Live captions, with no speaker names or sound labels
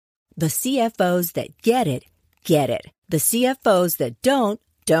The CFOs that get it, get it. The CFOs that don't,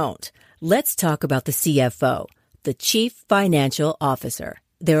 don't. Let's talk about the CFO, the Chief Financial Officer.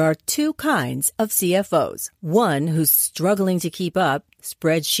 There are two kinds of CFOs. One who's struggling to keep up,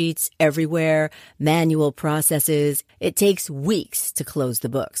 spreadsheets everywhere, manual processes. It takes weeks to close the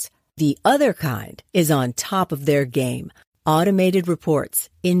books. The other kind is on top of their game. Automated reports,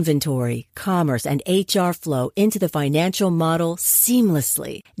 inventory, commerce, and HR flow into the financial model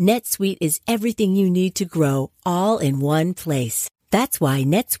seamlessly. NetSuite is everything you need to grow, all in one place. That's why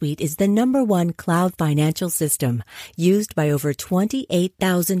NetSuite is the #1 cloud financial system, used by over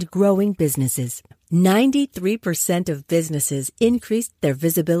 28,000 growing businesses. 93% of businesses increased their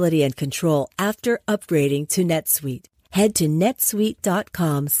visibility and control after upgrading to NetSuite. Head to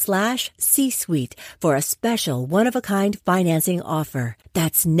netsuite.com/C-Suite for a special one-of-a-kind financing offer.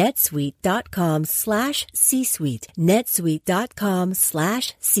 That's netsuite.com/C-Suite.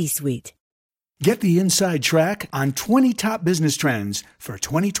 netsuite.com/C-Suite. Get the inside track on 20 top business trends for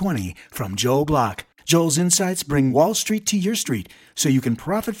 2020 from Joel Block. Joel's insights bring Wall Street to your street so you can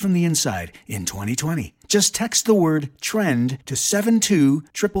profit from the inside in 2020. Just text the word TREND to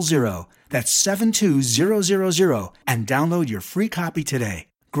 72000. That's 72000 and download your free copy today.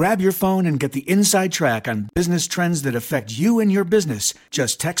 Grab your phone and get the inside track on business trends that affect you and your business.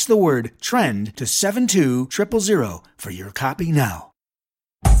 Just text the word TREND to 72000 for your copy now.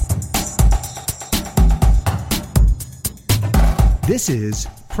 This is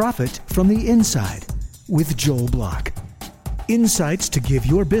Profit from the Inside with Joel Block. Insights to give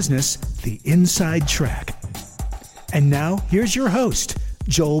your business the inside track. And now, here's your host,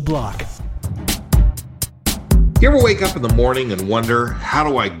 Joel Block. You ever wake up in the morning and wonder, how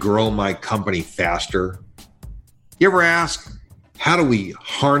do I grow my company faster? You ever ask, how do we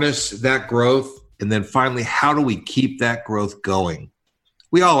harness that growth? And then finally, how do we keep that growth going?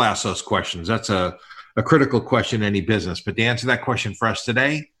 We all ask those questions. That's a critical question in any business. But to answer that question for us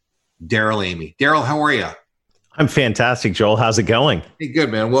today, Darrell Amy. Darrell, how are you? I'm fantastic, Joel. How's it going? Hey,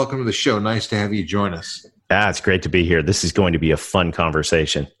 good, man. Welcome to the show. Nice to have you join us. It's great to be here. This is going to be a fun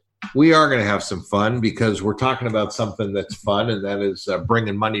conversation. We are going to have some fun because we're talking about something that's fun, and that is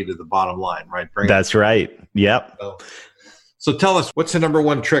bringing money to the bottom line, right? That's right. Yep. So tell us, what's the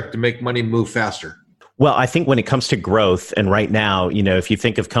 #1 trick to make money move faster? Well, I think when it comes to growth, and right now, if you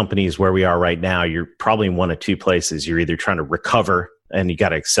think of companies where we are right now, you're probably in one of two places. You're either trying to recover and you got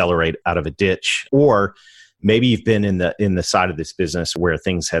to accelerate out of a ditch, or maybe you've been in the side of this business where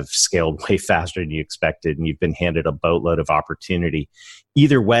things have scaled way faster than you expected and you've been handed a boatload of opportunity.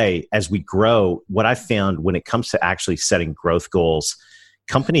 Either way, as we grow, what I've found when it comes to actually setting growth goals,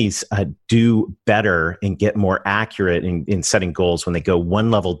 companies do better and get more accurate in setting goals when they go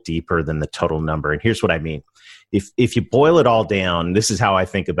one level deeper than the total number. And here's what I mean. If you boil it all down, this is how I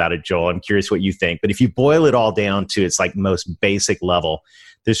think about it, Joel. I'm curious what you think. But if you boil it all down to its like most basic level,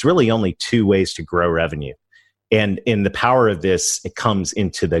 there's really only two ways to grow revenue. And in the power of this, it comes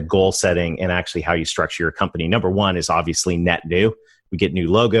into the goal setting and actually how you structure your company. Number one is obviously net new. We get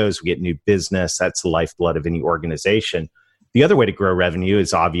new logos, we get new business. That's the lifeblood of any organization. The other way to grow revenue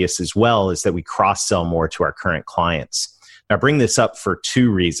is obvious as well, is that we cross-sell more to our current clients. I bring this up for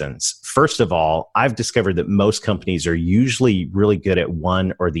two reasons. First of all, I've discovered that most companies are usually really good at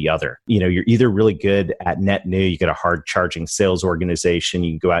one or the other. You're either really good at net new, you get a hard charging sales organization,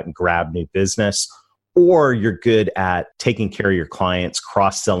 you can go out and grab new business, or you're good at taking care of your clients,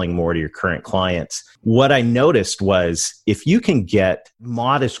 cross-selling more to your current clients. What I noticed was if you can get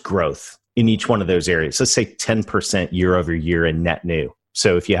modest growth in each one of those areas, let's say 10% year over year in net new.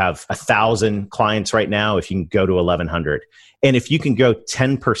 So if you have 1,000 clients right now, if you can go to 1,100, and if you can go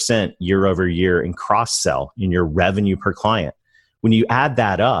 10% year over year in cross-sell in your revenue per client, when you add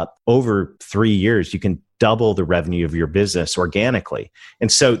that up over 3 years, you can double the revenue of your business organically.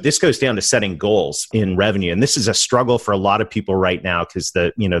 And so this goes down to setting goals in revenue. And this is a struggle for a lot of people right now because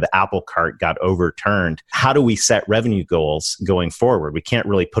the apple cart got overturned. How do we set revenue goals going forward? We can't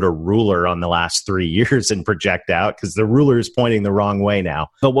really put a ruler on the last 3 years and project out because the ruler is pointing the wrong way now.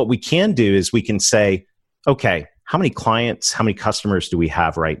 But what we can do is we can say, okay, how many clients, how many customers do we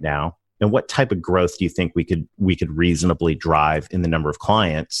have right now? And what type of growth do you think we could reasonably drive in the number of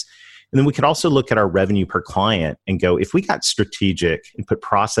clients? And then we could also look at our revenue per client and go, if we got strategic and put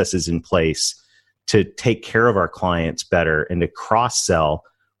processes in place to take care of our clients better and to cross-sell,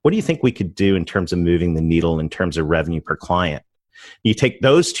 what do you think we could do in terms of moving the needle in terms of revenue per client? You take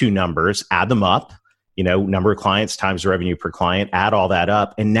those two numbers, add them up, number of clients times revenue per client, add all that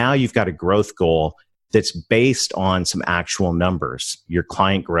up, and now you've got a growth goal that's based on some actual numbers, your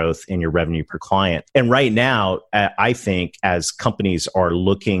client growth and your revenue per client. And right now, I think as companies are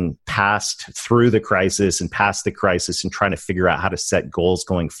looking passed through the crisis and past the crisis and trying to figure out how to set goals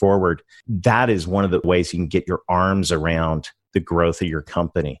going forward, that is one of the ways you can get your arms around the growth of your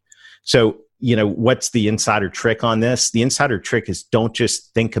company. So, what's the insider trick on this? The insider trick is don't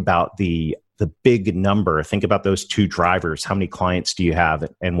just think about the big number. Think about those two drivers. How many clients do you have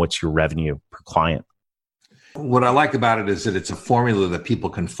and what's your revenue per client? What I like about it is that it's a formula that people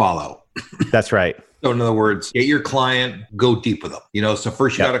can follow. That's right. So in other words, get your client, go deep with them. So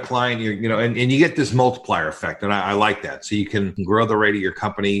first you got a client, and you get this multiplier effect. And I like that. So you can grow the rate of your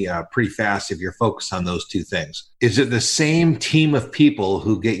company pretty fast if you're focused on those two things. Is it the same team of people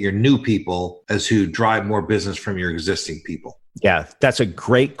who get your new people as who drive more business from your existing people? Yeah, that's a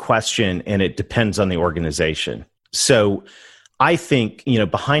great question. And it depends on the organization. So I think,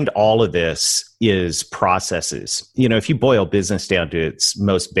 behind all of this is processes. If you boil business down to its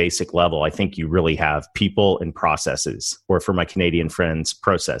most basic level, I think you really have people and processes, or for my Canadian friends,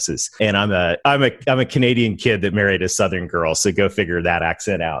 processes. And I'm a Canadian kid that married a Southern girl, so go figure that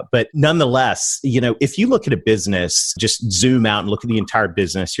accent out. But nonetheless, if you look at a business, just zoom out and look at the entire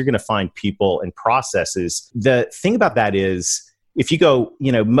business, you're going to find people and processes. The thing about that is, if you go,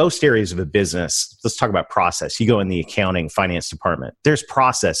 most areas of a business, let's talk about process. You go in the accounting, finance department, there's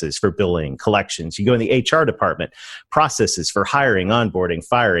processes for billing, collections. You go in the HR department, processes for hiring, onboarding,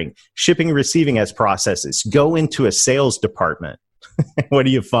 firing, shipping and receiving as processes. Go into a sales department. What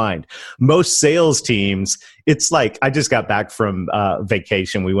do you find? Most sales teams, it's like, I just got back from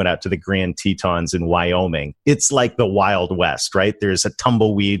vacation. We went out to the Grand Tetons in Wyoming. It's like the Wild West, right? There's a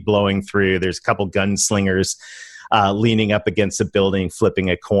tumbleweed blowing through. There's a couple gunslingers leaning up against a building, flipping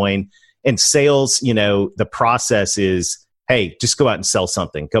a coin. And sales, the process is, hey, just go out and sell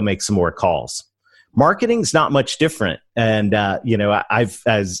something. Go make some more calls. Marketing's not much different. And, I've,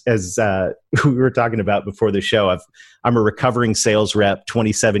 as we were talking about before the show, I'm a recovering sales rep,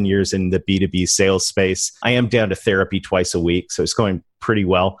 27 years in the B2B sales space. I am down to therapy twice a week, so it's going pretty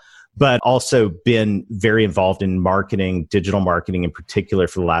well. But also been very involved in marketing, digital marketing in particular,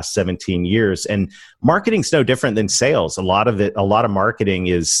 for the last 17 years. And marketing's no different than sales. A lot of marketing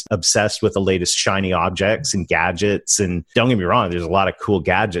is obsessed with the latest shiny objects and gadgets. And don't get me wrong, there's a lot of cool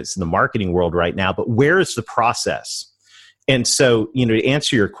gadgets in the marketing world right now, but where is the process? And so, to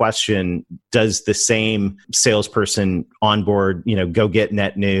answer your question, does the same salesperson onboard, go get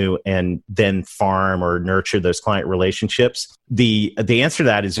net new and then farm or nurture those client relationships? The answer to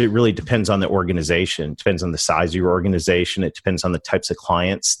that is it really depends on the organization. It depends on the size of your organization. It depends on the types of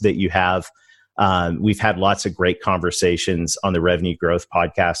clients that you have. We've had lots of great conversations on the Revenue Growth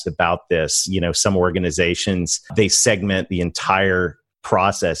podcast about this. Some organizations, they segment the entire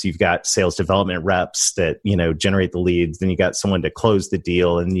process. You've got sales development reps that, generate the leads. Then you got someone to close the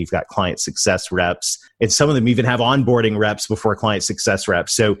deal, and you've got client success reps. And some of them even have onboarding reps before client success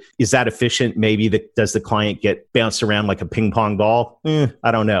reps. So is that efficient? Maybe does the client get bounced around like a ping pong ball? I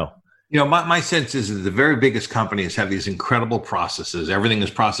don't know. My sense is that the very biggest companies have these incredible processes. Everything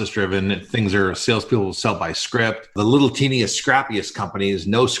is process driven. Salespeople sell by script. The little teeniest, scrappiest companies,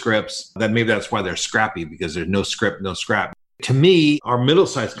 no scripts. Maybe that's why they're scrappy, because there's no script, no scrap. To me, our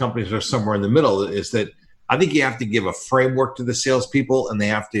middle-sized companies are somewhere in the middle. Is that I think you have to give a framework to the salespeople, and they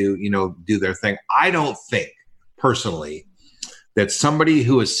have to, do their thing. I don't think personally that somebody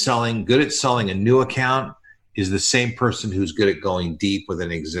who is good at selling a new account is the same person who's good at going deep with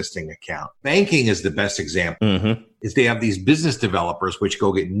an existing account. Banking is the best example. Mm-hmm. Is they have these business developers which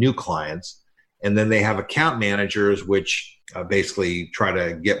go get new clients, and then they have account managers which basically try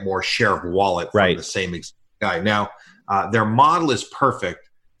to get more share of wallet from the same guy. Now, their model is perfect.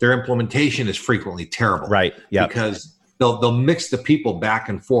 Their implementation is frequently terrible, right? Yeah, because they'll mix the people back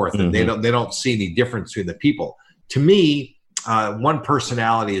and forth, and they don't see any difference between the people. To me, one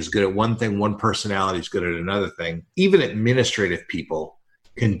personality is good at one thing, one personality is good at another thing. Even administrative people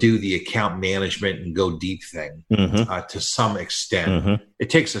can do the account management and go deep thing to some extent. It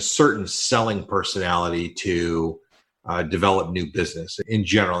takes a certain selling personality to develop new business in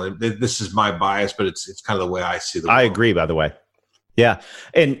general. This is my bias, but it's kind of the way I see the world. I agree, by the way. Yeah.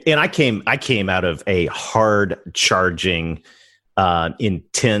 And I came out of a hard charging,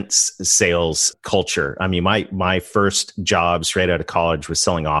 intense sales culture. I mean, my first job straight out of college was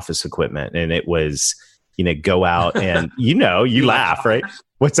selling office equipment, and it was, go out and, you laugh, right?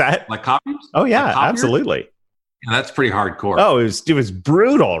 What's that? Like copiers? Oh yeah, like absolutely. Yeah, that's pretty hardcore. Oh, it was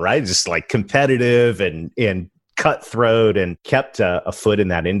brutal, right? Just like competitive and cutthroat, and kept a foot in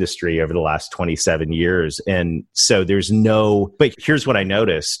that industry over the last 27 years. And so but here's what I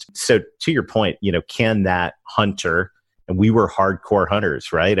noticed. So to your point, can that hunter, and we were hardcore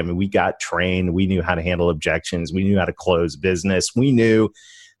hunters, right? I mean, we got trained. We knew how to handle objections. We knew how to close business. We knew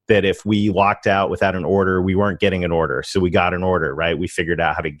that if we walked out without an order, we weren't getting an order. So we got an order, right? We figured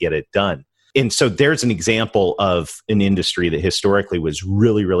out how to get it done. And so there's an example of an industry that historically was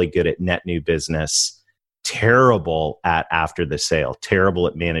really, really good at net new business, terrible at after the sale, terrible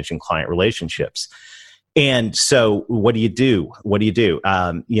at managing client relationships. And so what do you do?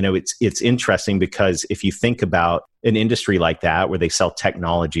 It's interesting because if you think about an industry like that, where they sell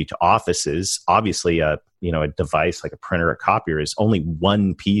technology to offices, obviously a device like a printer or copier is only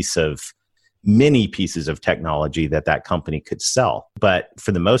one piece of many pieces of technology that company could sell. But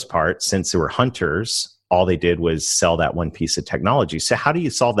for the most part, since they were hunters, all they did was sell that one piece of technology. So how do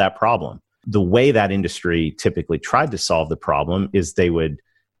you solve that problem? The way that industry typically tried to solve the problem is they would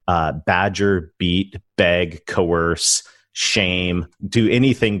badger, beat, beg, coerce, shame, do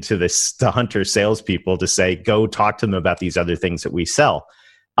anything to the hunter salespeople to say, go talk to them about these other things that we sell.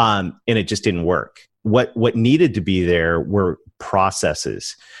 And it just didn't work. What needed to be there were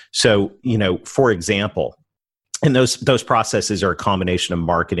processes. So, for example, and those processes are a combination of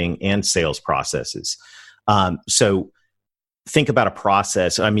marketing and sales processes. So think about a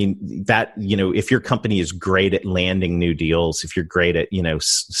process. I mean, if your company is great at landing new deals, if you're great at,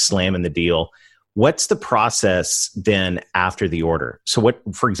 slamming the deal, what's the process then after the order? So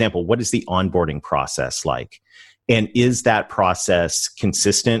for example, what is the onboarding process like? And is that process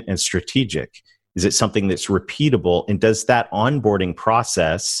consistent and strategic? Is it something that's repeatable? And does that onboarding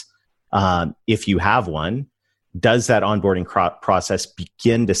process, if you have one, does that onboarding process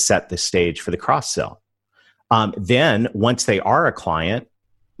begin to set the stage for the cross-sell? Then once they are a client,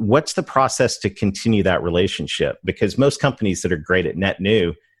 what's the process to continue that relationship? Because most companies that are great at net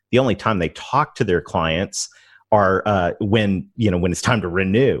new, the only time they talk to their clients are when it's time to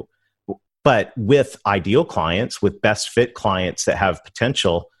renew. But with ideal clients, with best fit clients that have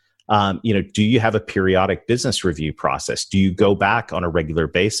potential, do you have a periodic business review process? Do you go back on a regular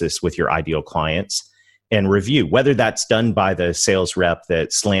basis with your ideal clients and review, whether that's done by the sales rep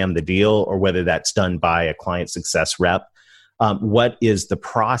that slammed the deal or whether that's done by a client success rep? What is the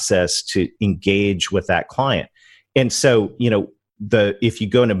process to engage with that client? And so, if you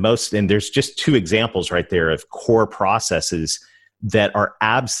go into and there's just two examples right there of core processes that are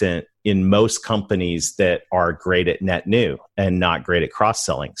absent in most companies that are great at net new and not great at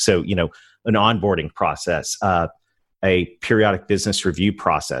cross-selling. So, an onboarding process, a periodic business review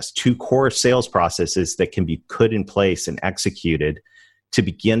process, two core sales processes that can be put in place and executed to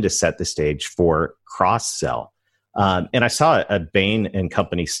begin to set the stage for cross-sell. And I saw a Bain and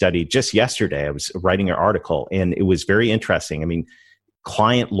Company study just yesterday. I was writing an article and it was very interesting. I mean,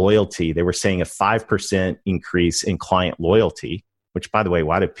 client loyalty, they were saying a 5% increase in client loyalty, which, by the way,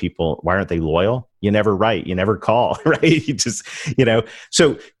 why aren't they loyal? You never write, you never call, right? You just,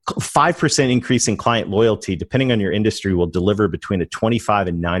 so 5% increase in client loyalty, depending on your industry, will deliver between a 25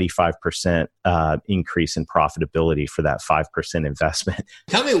 and 95% increase in profitability for that 5% investment.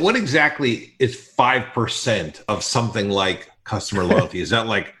 Tell me, what exactly is 5% of something like customer loyalty? Is that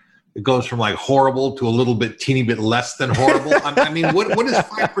like, it goes from like horrible to a little bit, teeny bit less than horrible? I mean, what does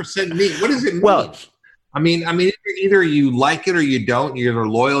 5% mean? What does it mean? Well, I mean, either you like it or you don't. You're either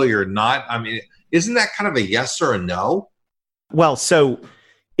loyal or you're not. I mean, isn't that kind of a yes or a no? Well, so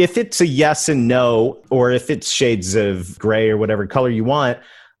if it's a yes and no, or if it's shades of gray or whatever color you want,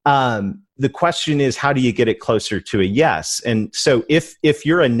 the question is, how do you get it closer to a yes? And so if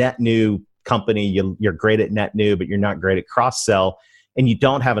you're a net new company, you're great at net new, but you're not great at cross-sell, and you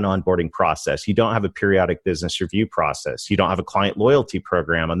don't have an onboarding process, you don't have a periodic business review process, you don't have a client loyalty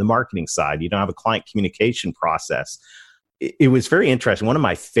program on the marketing side, you don't have a client communication process. It was very interesting. One of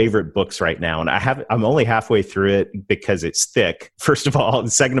my favorite books right now, and I'm only halfway through it because it's thick, first of all.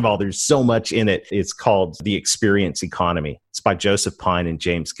 And second of all, there's so much in it. It's called The Experience Economy. It's by Joseph Pine and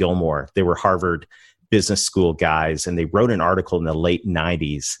James Gilmore. They were Harvard Business School guys, and they wrote an article in the late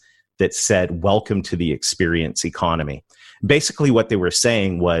 90s that said, "Welcome to the experience economy." Basically, what they were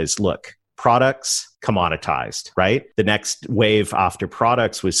saying was, look, products commoditized, right? The next wave after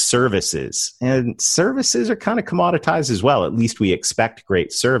products was services, and services are kind of commoditized as well. At least we expect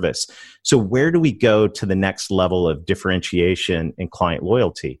great service. So where do we go to the next level of differentiation and client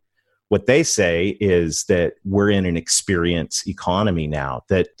loyalty? What they say is that we're in an experience economy now,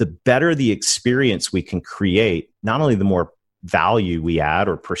 that the better the experience we can create, not only the more value we add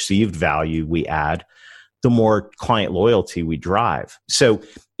or perceived value we add, the more client loyalty we drive. So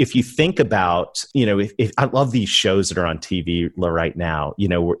if you think about, if I love these shows that are on TV right now,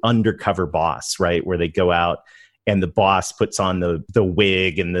 we're Undercover Boss, right? Where they go out and the boss puts on the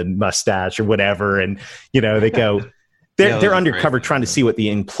wig and the mustache or whatever. And, they go, they're undercover trying to see what the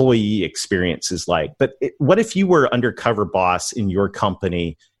employee experience is like. But what if you were undercover boss in your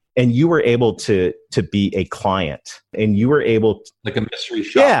company and you were able to be a client, and you were able to, like a mystery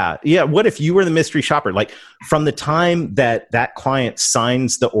shopper. Yeah. What if you were the mystery shopper? Like from the time that client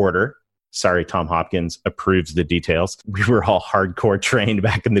signs the order, sorry, Tom Hopkins approves the details. We were all hardcore trained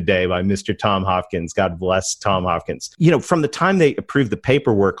back in the day by Mr. Tom Hopkins. God bless Tom Hopkins. From the time they approve the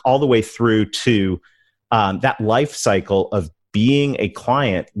paperwork all the way through to that life cycle of being a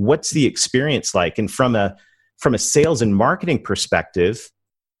client, what's the experience like? And from a sales and marketing perspective,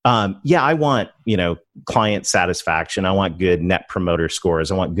 I want, client satisfaction. I want good net promoter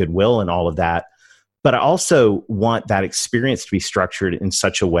scores. I want goodwill and all of that. But I also want that experience to be structured in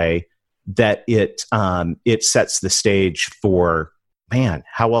such a way that it sets the stage for, man,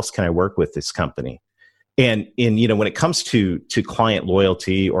 how else can I work with this company? And when it comes to client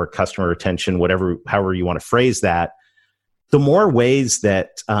loyalty or customer retention, however you want to phrase that, the more ways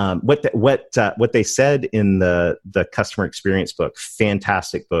that what they said in the customer experience book,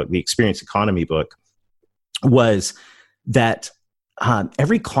 fantastic book, the experience economy book, was that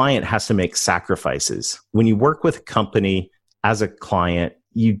every client has to make sacrifices. When you work with a company as a client,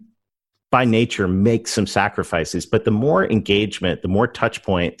 you by nature make some sacrifices, but the more engagement, the more touch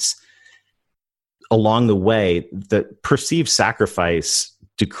points along the way, the perceived sacrifice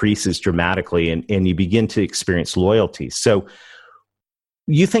decreases dramatically, and you begin to experience loyalty. So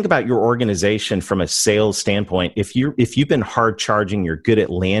you think about your organization from a sales standpoint. If you've been hard charging, you're good at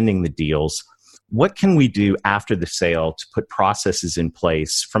landing the deals, what can we do after the sale to put processes in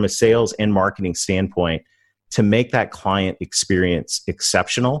place from a sales and marketing standpoint to make that client experience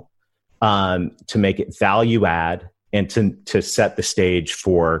exceptional, to make it value add, and to set the stage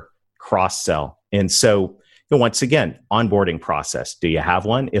for cross-sell? And so once again, onboarding process. Do you have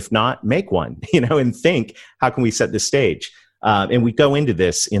one? If not, make one, and think, how can we set the stage? And we go into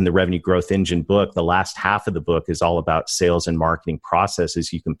this in the Revenue Growth Engine book. The last half of the book is all about sales and marketing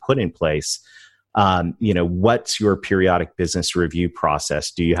processes you can put in place. What's your periodic business review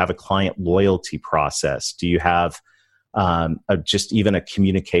process? Do you have a client loyalty process? Do you have just even a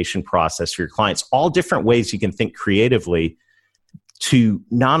communication process for your clients? All different ways you can think creatively to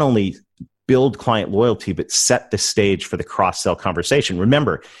not only build client loyalty, but set the stage for the cross-sell conversation.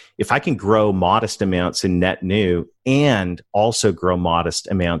 Remember, if I can grow modest amounts in net new and also grow modest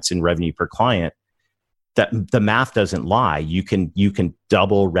amounts in revenue per client, that the math doesn't lie. You can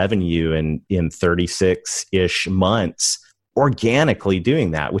double revenue in 36-ish months organically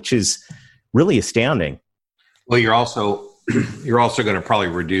doing that, which is really astounding. Well, you're also going to probably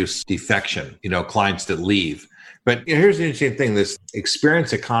reduce defection, clients that leave. But here's the interesting thing: this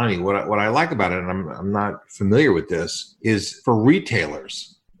experience economy. What I like about it, and I'm not familiar with this, is for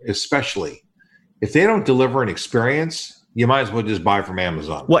retailers, especially if they don't deliver an experience, you might as well just buy from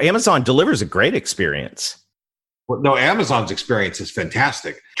Amazon. Well, Amazon delivers a great experience. Well, no, Amazon's experience is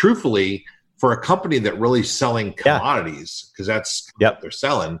fantastic. Truthfully, for a company that really selling commodities, because that's what they're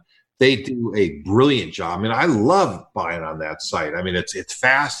selling, they do a brilliant job. I mean, I love buying on that site. I mean, it's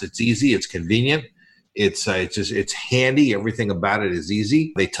fast, it's easy, it's convenient. It's handy. Everything about it is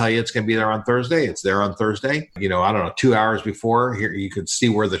easy. They tell you it's going to be there on Thursday. It's there on Thursday. I don't know, 2 hours before. Here, you could see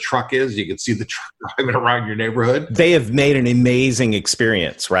where the truck is. You could see the truck driving around your neighborhood. They have made an amazing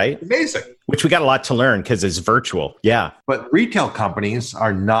experience, right? Amazing. Which we got a lot to learn because it's virtual. Yeah. But retail companies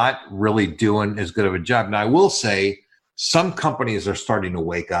are not really doing as good of a job. Now, I will say some companies are starting to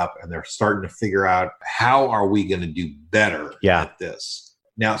wake up and they're starting to figure out, how are we going to do better at this?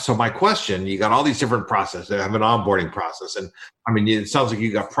 Now, so my question, you got all these different processes. They have an onboarding process. And I mean, it sounds like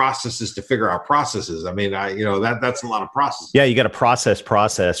you got processes to figure out processes. I mean, that's a lot of processes. Yeah, you got to process,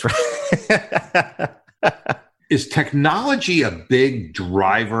 right? Is technology a big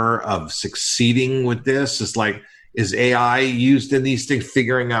driver of succeeding with this? Is AI used in these things,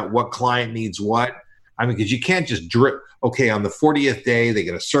 figuring out what client needs what? I mean, because you can't just drip. Okay, on the 40th day, they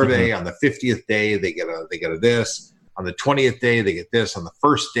get a survey. Mm-hmm. On the 50th day, they get a this. On the 20th day, they get this. On the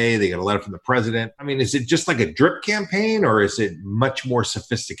first day, they get a letter from the president. I mean, is it just like a drip campaign, or is it much more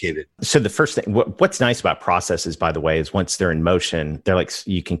sophisticated? So the first thing, what's nice about processes, by the way, is once they're in motion, they're like,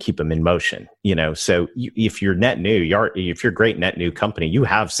 you can keep them in motion. So if you're net new, if you're a great net new company, you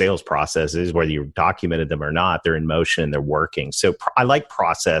have sales processes, whether you've documented them or not, they're in motion, they're working. So I like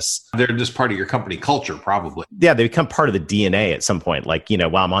process. They're just part of your company culture, probably. Yeah, they become part of the DNA at some point. Like,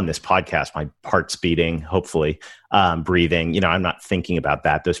 while I'm on this podcast, my heart's beating, hopefully. Breathing, I'm not thinking about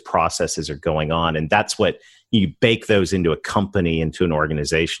that. Those processes are going on. And that's what you bake those into a company, into an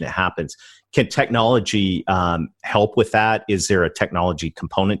organization. It happens. Can technology help with that? Is there a technology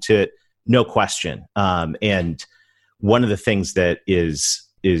component to it? No question. And one of the things that is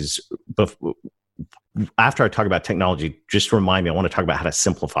after I talk about technology, just remind me, I want to talk about how to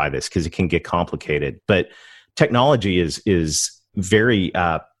simplify this because it can get complicated. But technology is very,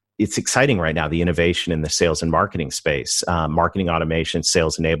 it's exciting right now, the innovation in the sales and marketing space, marketing automation,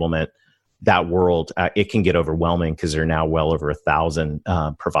 sales enablement, that world, it can get overwhelming because there are now well over 1,000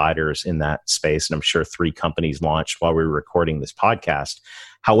 providers in that space. And I'm sure 3 companies launched while we were recording this podcast.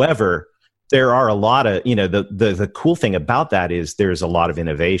 However, there are a lot of, the cool thing about that is there's a lot of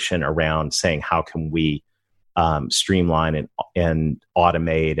innovation around saying, how can we streamline and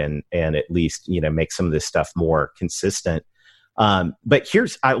automate and at least, make some of this stuff more consistent. But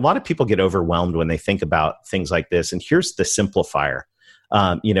here's, a lot of people get overwhelmed when they think about things like this. And here's the simplifier.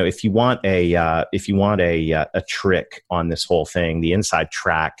 If you want a trick on this whole thing, the inside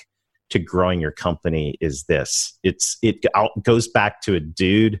track to growing your company is this. It goes back to a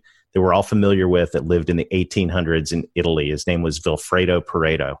dude that we're all familiar with that lived in the 1800s in Italy. His name was Vilfredo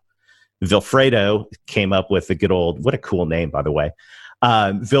Pareto. Vilfredo came up with the good old, what a cool name, by the way.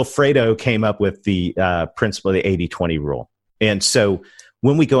 Vilfredo came up with the principle of the 80-20 rule. And so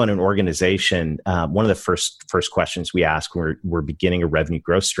when we go in an organization, one of the first questions we ask when we're beginning a revenue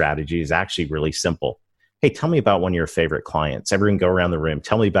growth strategy is actually really simple. Hey, tell me about one of your favorite clients. Everyone go around the room.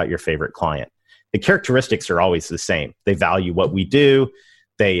 Tell me about your favorite client. The characteristics are always the same. They value what we do.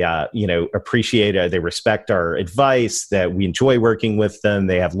 They, appreciate, they respect our advice, that we enjoy working with them.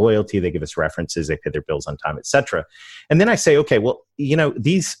 They have loyalty. They give us references. They pay their bills on time, et cetera. And then I say, okay, well,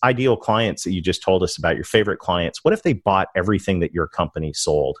 these ideal clients that you just told us about, your favorite clients, what if they bought everything that your company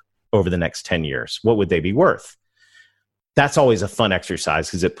sold over the next 10 years? What would they be worth? That's always a fun exercise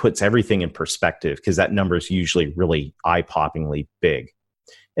because it puts everything in perspective, because that number is usually really eye-poppingly big.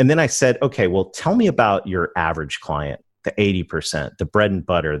 And then I said, okay, well, tell me about your average client, the 80%, the bread and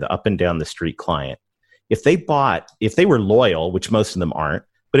butter, the up and down the street client. If they were loyal, which most of them aren't,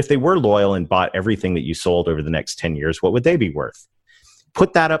 but if they were loyal and bought everything that you sold over the next 10 years, what would they be worth?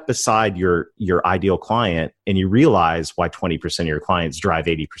 Put that up beside your ideal client, and you realize why 20% of your clients drive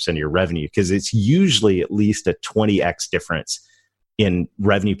 80% of your revenue, because it's usually at least a 20x difference in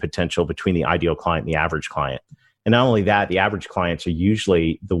revenue potential between the ideal client and the average client. And not only that, the average clients are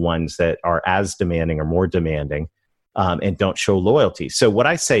usually the ones that are as demanding or more demanding, and don't show loyalty. So what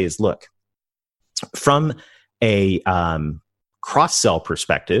I say is, look, from a cross-sell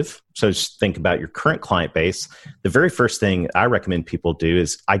perspective, so just think about your current client base, the very first thing I recommend people do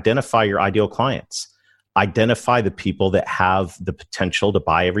is identify your ideal clients. Identify the people that have the potential to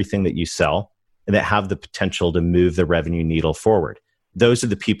buy everything that you sell and that have the potential to move the revenue needle forward. Those are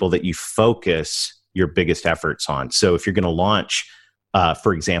the people that you focus your biggest efforts on. So if you're going to launch,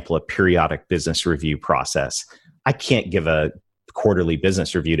 for example, a periodic business review process, I can't give a quarterly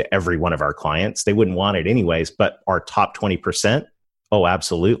business review to every one of our clients. They wouldn't want it anyways, but our top 20%, oh,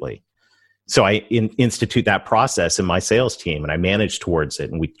 absolutely. So I institute that process in my sales team, and I manage towards it,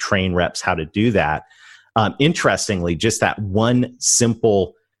 and we train reps how to do that. Interestingly, just that one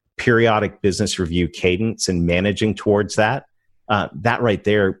simple periodic business review cadence and managing towards that, that right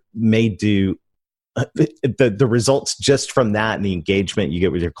there may do the results just from that, and the engagement you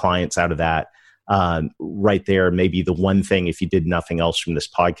get with your clients out of that. Right there, maybe the one thing, if you did nothing else from this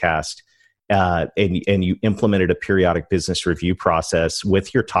podcast, and you implemented a periodic business review process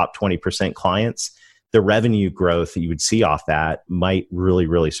with your top 20% clients, the revenue growth that you would see off that might really,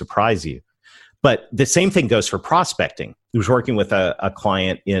 really surprise you. But the same thing goes for prospecting. I was working with a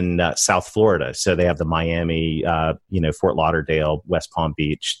client in South Florida. So they have the Miami, Fort Lauderdale, West Palm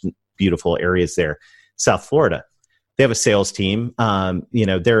Beach, beautiful areas there, South Florida. They have a sales team. This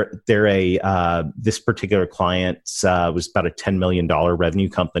particular client was about a $10 million revenue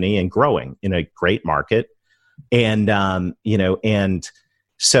company and growing in a great market. And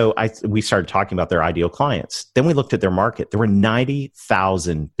so we started talking about their ideal clients. Then we looked at their market. There were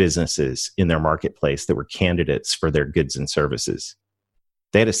 90,000 businesses in their marketplace that were candidates for their goods and services.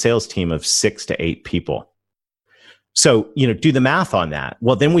 They had a sales team of 6 to 8 people. So, do the math on that.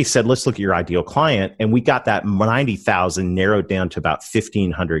 Well, then we said, let's look at your ideal client. And we got that 90,000 narrowed down to about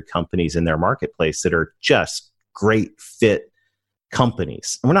 1,500 companies in their marketplace that are just great fit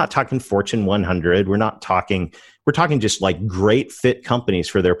companies. And we're not talking Fortune 100. We're talking just like great fit companies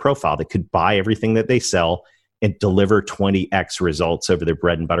for their profile that could buy everything that they sell and deliver 20x results over their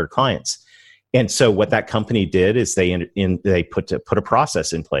bread and butter clients. And so what that company did is they put a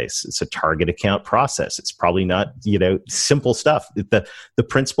process in place. It's a target account process. It's probably not, simple stuff. The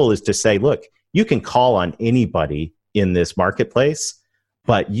principle is to say, look, you can call on anybody in this marketplace,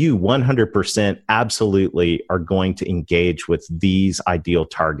 but you 100% absolutely are going to engage with these ideal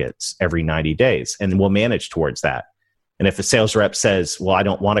targets every 90 days. And we'll manage towards that. And if a sales rep says, well, I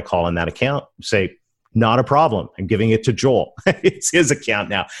don't want to call on that account, say, Not a problem. I'm giving it to Joel. It's his account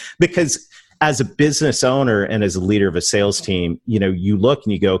now. Because as a business owner and as a leader of a sales team, you look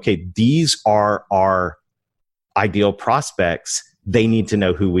and you go, okay, these are our ideal prospects. They need to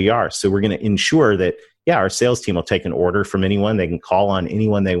know who we are. So we're going to ensure that, our sales team will take an order from anyone. They can call on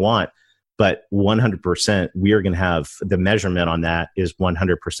anyone they want. But 100%, we are going to have the measurement on that is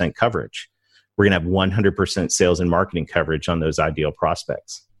 100% coverage. We're going to have 100% sales and marketing coverage on those ideal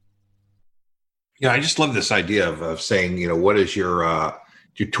prospects. Yeah, I just love this idea of saying, what is your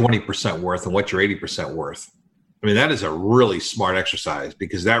 20% worth and what's your 80% worth? I mean, that is a really smart exercise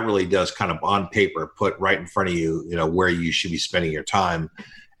because that really does kind of on paper put right in front of you, where you should be spending your time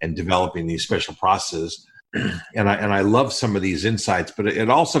and developing these special processes. And I love some of these insights, but it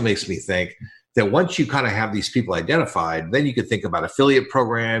also makes me think that once you kind of have these people identified, then you could think about affiliate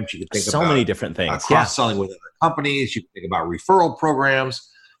programs. You could think about many different things, cross-selling with other companies. You can think about referral programs.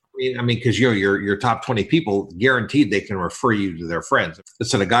 I mean, because your top 20 people, guaranteed they can refer you to their friends.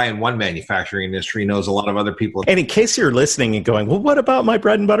 Listen, a guy in one manufacturing industry knows a lot of other people. And in case you're listening and going, well, what about my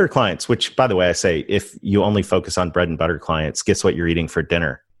bread and butter clients? Which, by the way, I say, if you only focus on bread and butter clients, guess what you're eating for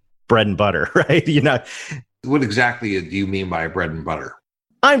dinner? Bread and butter, right? What exactly do you mean by bread and butter?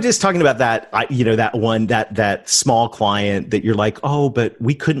 I'm just talking about that, that small client that you're like, oh, but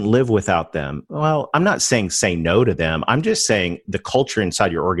we couldn't live without them. Well, I'm not saying say no to them. I'm just saying the culture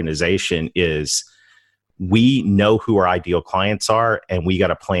inside your organization is we know who our ideal clients are and we got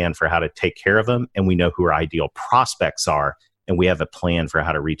a plan for how to take care of them. And we know who our ideal prospects are and we have a plan for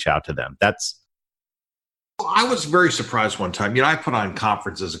how to reach out to them. I was very surprised one time. I put on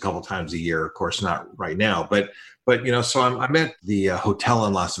conferences a couple times a year, of course, not right now, but so I'm at the hotel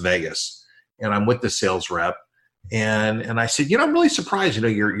in Las Vegas and I'm with the sales rep and I said, I'm really surprised,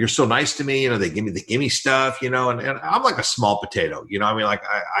 you're so nice to me. They give me stuff, and I'm like a small potato, I mean, like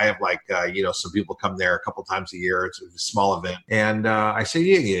I have like, some people come there a couple times a year. It's a small event. And I say,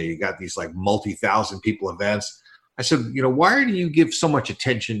 you got these like multi-thousand people events. I said, why do you give so much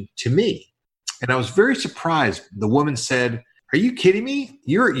attention to me? And I was very surprised. The woman said, are you kidding me?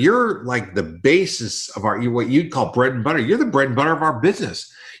 You're like the basis of what you'd call bread and butter. You're the bread and butter of our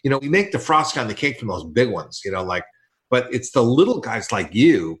business. We make the frosting on the cake from those big ones, but it's the little guys like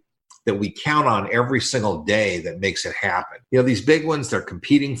you that we count on every single day that makes it happen. These big ones, they're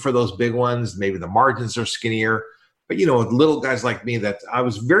competing for those big ones. Maybe the margins are skinnier, but with little guys like me, that I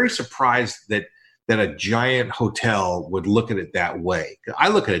was very surprised that a giant hotel would look at it that way. I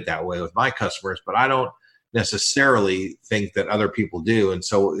look at it that way with my customers, but I don't necessarily think that other people do. And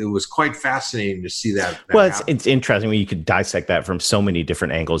so it was quite fascinating to see that. Well, it's interesting when you could dissect that from so many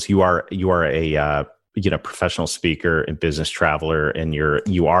different angles. You are a professional speaker and business traveler, and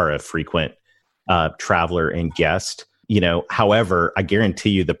you are a frequent traveler and guest. However, I guarantee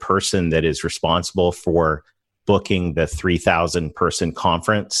you the person that is responsible for booking the 3,000 person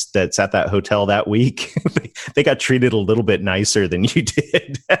conference that's at that hotel that week, they got treated a little bit nicer than you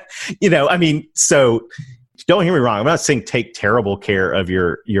did. I mean, so don't hear me wrong. I'm not saying take terrible care of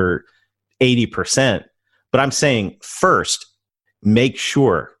your 80%, but I'm saying first, make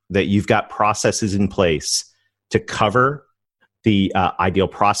sure that you've got processes in place to cover the ideal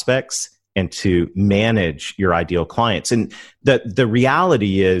prospects and to manage your ideal clients. And the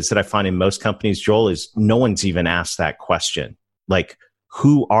reality is that I find in most companies, Joel, is no one's even asked that question. Like,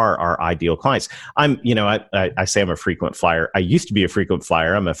 who are our ideal clients? I say I'm a frequent flyer. I used to be a frequent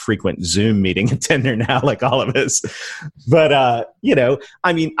flyer. I'm a frequent Zoom meeting attender now, like all of us. But,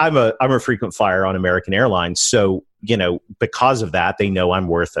 I'm a frequent flyer on American Airlines. So, because of that, they know I'm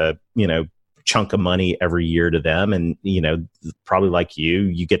worth a, chunk of money every year to them. And, probably like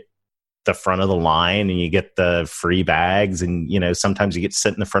you get the front of the line and you get the free bags and, sometimes you get to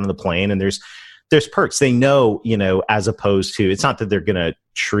sit in the front of the plane and there's perks. They know, as opposed to, it's not that they're going to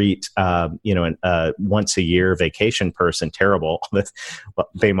treat, a once a year vacation person terrible. Well,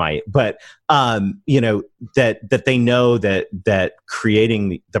 they might, but, that they know that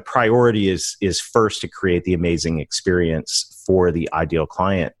creating the priority is first to create the amazing experience for the ideal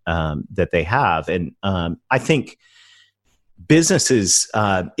client, that they have. And, I think businesses,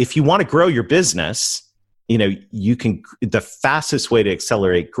 if you want to grow your business, the fastest way to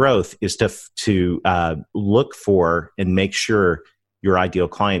accelerate growth is to look for and make sure your ideal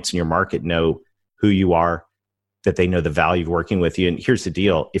clients in your market know who you are, that they know the value of working with you. And here's the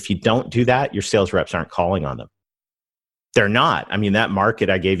deal. If you don't do that, your sales reps aren't calling on them. They're not. I mean, that market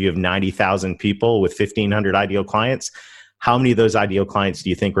I gave you of 90,000 people with 1,500 ideal clients, how many of those ideal clients do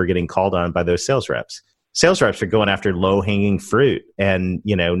you think were getting called on by those sales reps? Sales reps are going after low-hanging fruit and,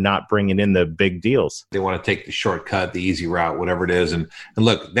 not bringing in the big deals. They want to take the shortcut, the easy route, whatever it is. And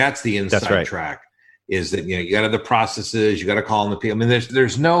look, that's the inside track. is that, you got other processes, you got to call on the people. I mean,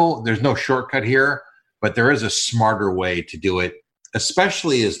 there's no shortcut here, but there is a smarter way to do it,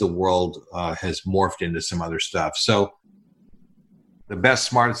 especially as the world has morphed into some other stuff. So the best,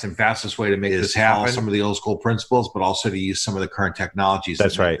 smartest, and fastest way to make this happen, some of the old school principles, but also to use some of the current technologies to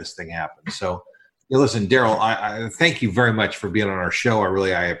make this thing happen. So, listen, Darrell, I thank you very much for being on our show.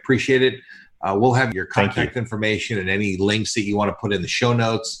 I appreciate it. We'll have your contact information and any links that you want to put in the show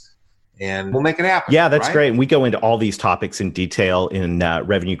notes, and we'll make it happen. Yeah, that's great. And we go into all these topics in detail in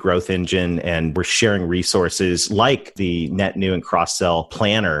Revenue Growth Engine, and we're sharing resources like the Net New and Cross-Sell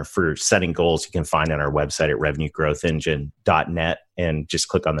Planner for setting goals you can find on our website at revenuegrowthengine.net, and just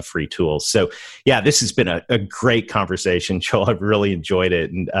click on the free tools. So yeah, this has been a great conversation, Joel. I've really enjoyed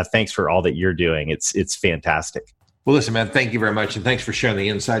it. And thanks for all that you're doing. It's fantastic. Well, listen, man, thank you very much. And thanks for sharing the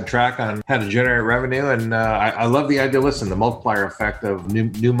inside track on how to generate revenue. And I love the idea, listen, the multiplier effect of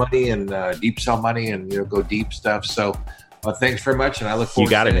new money and deep sell money and, go deep stuff. So thanks very much. And I look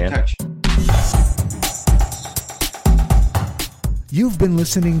forward to staying in touch. You've been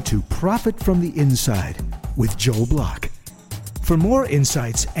listening to Profit from the Inside with Joel Block. For more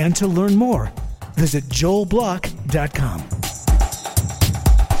insights and to learn more, visit joelblock.com.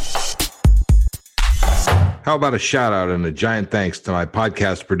 How about a shout out and a giant thanks to my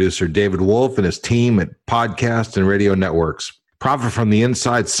podcast producer, David Wolf, and his team at Podcast and Radio Networks. Profit from the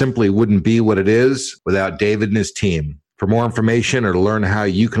Inside simply wouldn't be what it is without David and his team. For more information or to learn how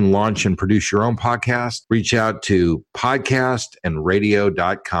you can launch and produce your own podcast, reach out to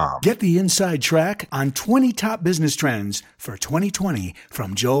podcastandradio.com. Get the inside track on 20 top business trends for 2020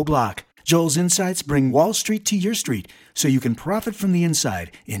 from Joel Block. Joel's insights bring Wall Street to your street so you can profit from the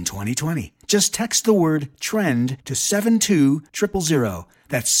inside in 2020. Just text the word TREND to 72000.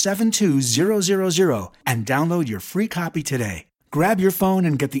 That's 72000 and download your free copy today. Grab your phone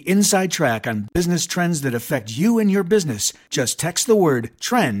and get the inside track on business trends that affect you and your business. Just text the word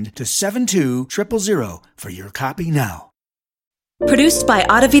TREND to 72000 for your copy now. Produced by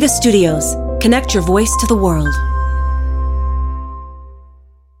Audavita Studios. Connect your voice to the world.